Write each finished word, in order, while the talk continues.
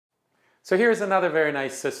So here's another very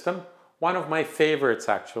nice system, one of my favorites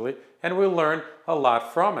actually, and we'll learn a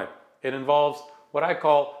lot from it. It involves what I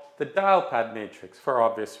call the dial pad matrix for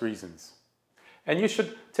obvious reasons. And you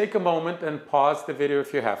should take a moment and pause the video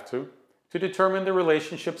if you have to determine the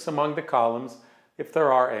relationships among the columns, if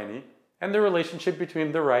there are any, and the relationship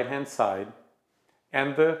between the right-hand side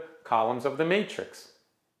and the columns of the matrix.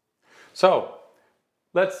 So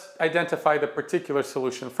let's identify the particular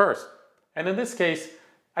solution first. And in this case,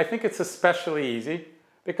 I think it's especially easy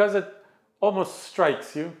because it almost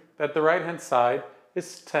strikes you that the right-hand side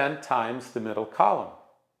is 10 times the middle column.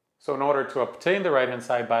 So in order to obtain the right-hand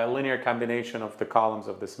side by a linear combination of the columns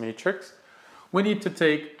of this matrix, we need to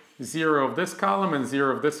take 0 of this column and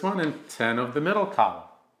 0 of this one and 10 of the middle column.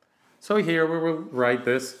 So here we will write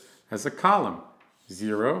this as a column.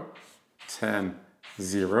 0, 10,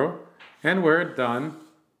 0, and we're done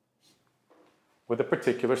with a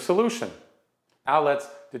particular solution. Now let's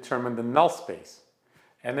determine the null space.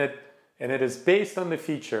 And it is based on the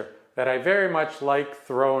feature that I very much like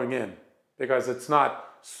throwing in, because it's not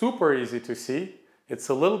super easy to see, it's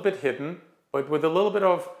a little bit hidden, but with a little bit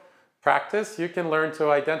of practice you can learn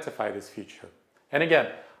to identify this feature. And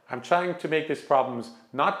again, I'm trying to make these problems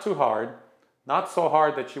not too hard, not so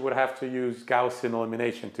hard that you would have to use Gaussian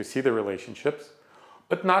elimination to see the relationships,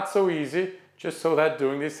 but not so easy, just so that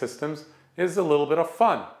doing these systems is a little bit of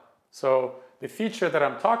fun. So the feature that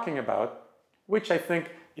I'm talking about, which I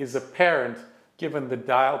think is apparent given the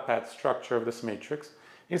dial pad structure of this matrix,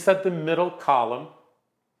 is that the middle column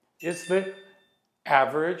is the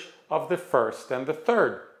average of the first and the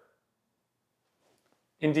third.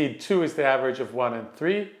 Indeed, 2 is the average of 1 and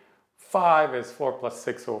 3, 5 is 4 plus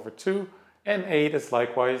 6 over 2, and 8 is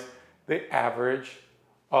likewise the average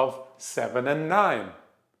of 7 and 9.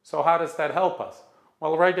 So how does that help us?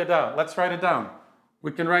 Well, write it down. Let's write it down.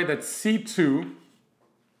 We can write that C2,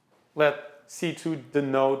 let C2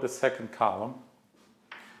 denote the second column,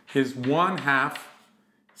 is 1/2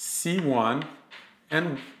 C1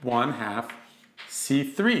 and 1/2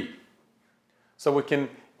 C3. So we can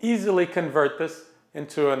easily convert this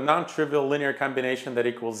into a non-trivial linear combination that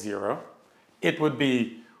equals 0. It would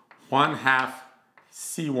be 1/2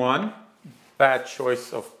 C1, bad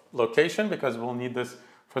choice of location because we'll need this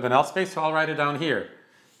for the null space, so I'll write it down here.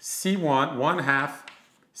 C1, 1/2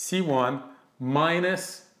 C1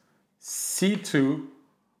 minus C2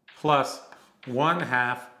 plus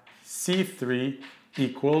 1/2 C3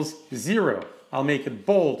 equals 0. I'll make it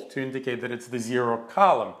bold to indicate that it's the 0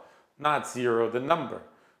 column, not 0 the number.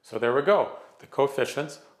 So there we go. The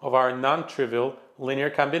coefficients of our non-trivial linear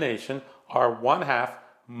combination are 1/2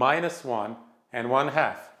 minus 1 and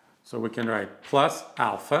 1/2. So we can write plus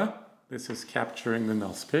alpha. This is capturing the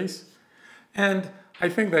null space. And I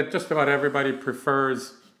think that just about everybody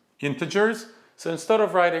prefers integers. So instead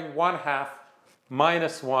of writing 1/2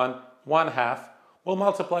 minus 1, 1/2, we'll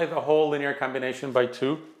multiply the whole linear combination by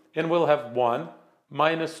 2, and we'll have 1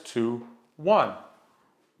 minus 2, 1.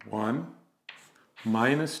 1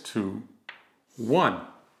 minus 2, 1.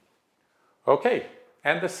 Okay,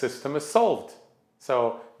 and the system is solved.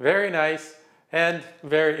 So very nice and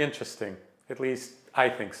very interesting. At least I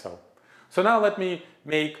think so. So now let me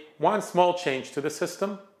make one small change to the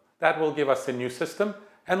system. That will give us a new system.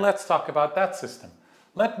 And let's talk about that system.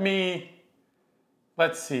 Let's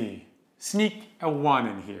see, sneak a 1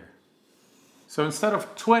 in here. So instead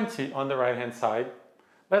of 20 on the right-hand side,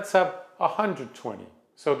 let's have 120.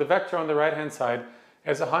 So the vector on the right-hand side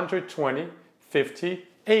is 120, 50,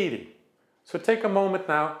 80. So take a moment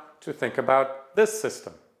now to think about this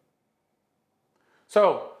system.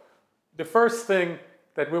 So the first thing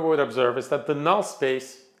that we would observe is that the null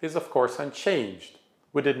space is of course unchanged.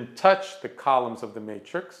 We didn't touch the columns of the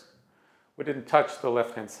matrix. We didn't touch the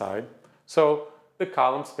left-hand side. So the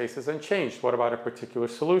column space is unchanged. What about a particular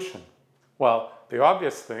solution? Well, the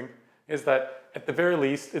obvious thing is that at the very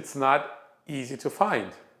least, it's not easy to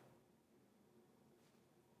find.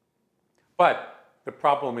 But the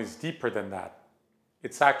problem is deeper than that.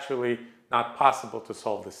 It's actually not possible to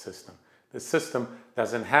solve this system. The system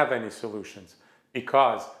doesn't have any solutions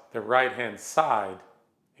because the right-hand side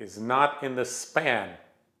is not in the span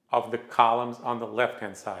of the columns on the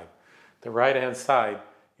left-hand side. The right-hand side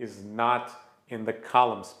is not in the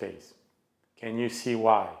column space. Can you see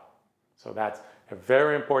why? So that's a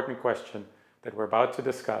very important question that we're about to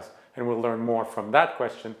discuss, and we'll learn more from that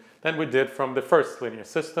question than we did from the first linear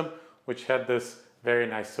system, which had this very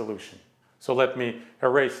nice solution. So let me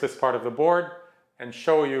erase this part of the board and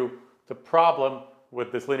show you the problem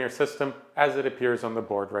with this linear system as it appears on the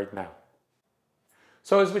board right now.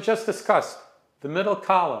 So as we just discussed, the middle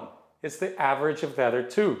column is the average of the other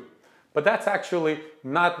two. But that's actually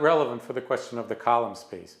not relevant for the question of the column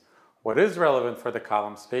space. What is relevant for the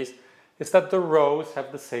column space is that the rows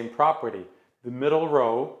have the same property. The middle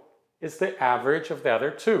row is the average of the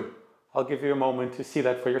other two. I'll give you a moment to see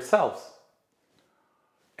that for yourselves.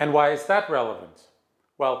 And why is that relevant?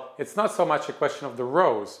 Well, it's not so much a question of the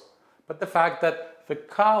rows, but the fact that the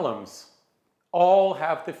columns all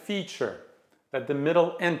have the feature that the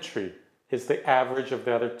middle entry is the average of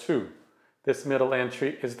the other two. This middle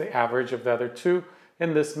entry is the average of the other two,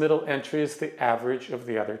 and this middle entry is the average of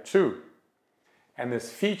the other two. And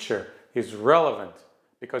this feature is relevant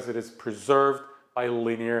because it is preserved by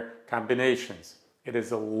linear combinations. It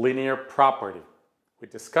is a linear property. We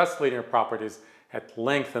discussed linear properties at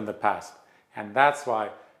length in the past, and that's why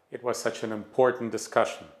it was such an important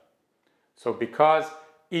discussion. So because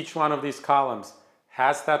each one of these columns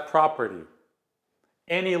has that property,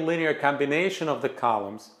 any linear combination of the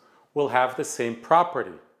columns will have the same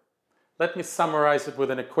property. Let me summarize it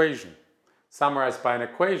with an equation. Summarized by an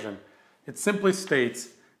equation, it simply states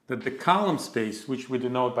that the column space, which we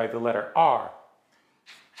denote by the letter R,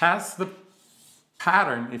 has the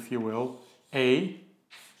pattern, if you will, A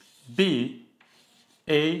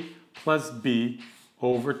plus B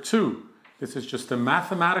over 2. This is just a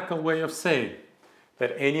mathematical way of saying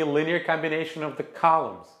that any linear combination of the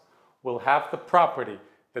columns will have the property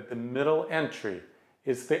that the middle entry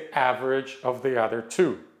is the average of the other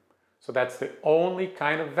two. So that's the only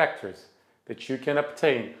kind of vectors that you can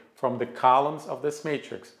obtain from the columns of this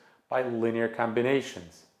matrix by linear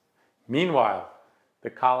combinations. Meanwhile, the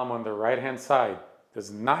column on the right-hand side does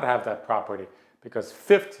not have that property because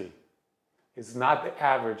 50 is not the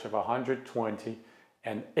average of 120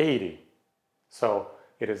 and 80. So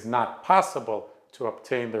it is not possible to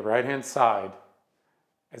obtain the right-hand side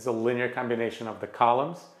as a linear combination of the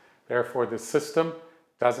columns. Therefore, the system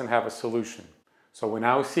doesn't have a solution. So we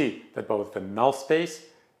now see that both the null space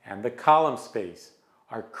and the column space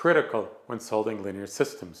are critical when solving linear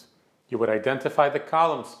systems. You would identify the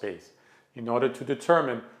column space in order to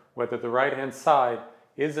determine whether the right-hand side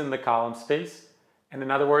is in the column space, and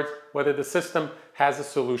in other words, whether the system has a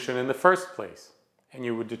solution in the first place. And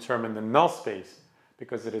you would determine the null space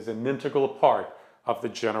because it is an integral part of the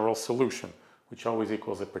general solution, which always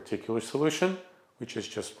equals a particular solution, which is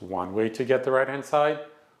just one way to get the right-hand side,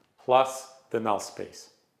 plus the null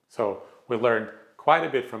space. So we learned quite a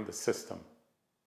bit from the system.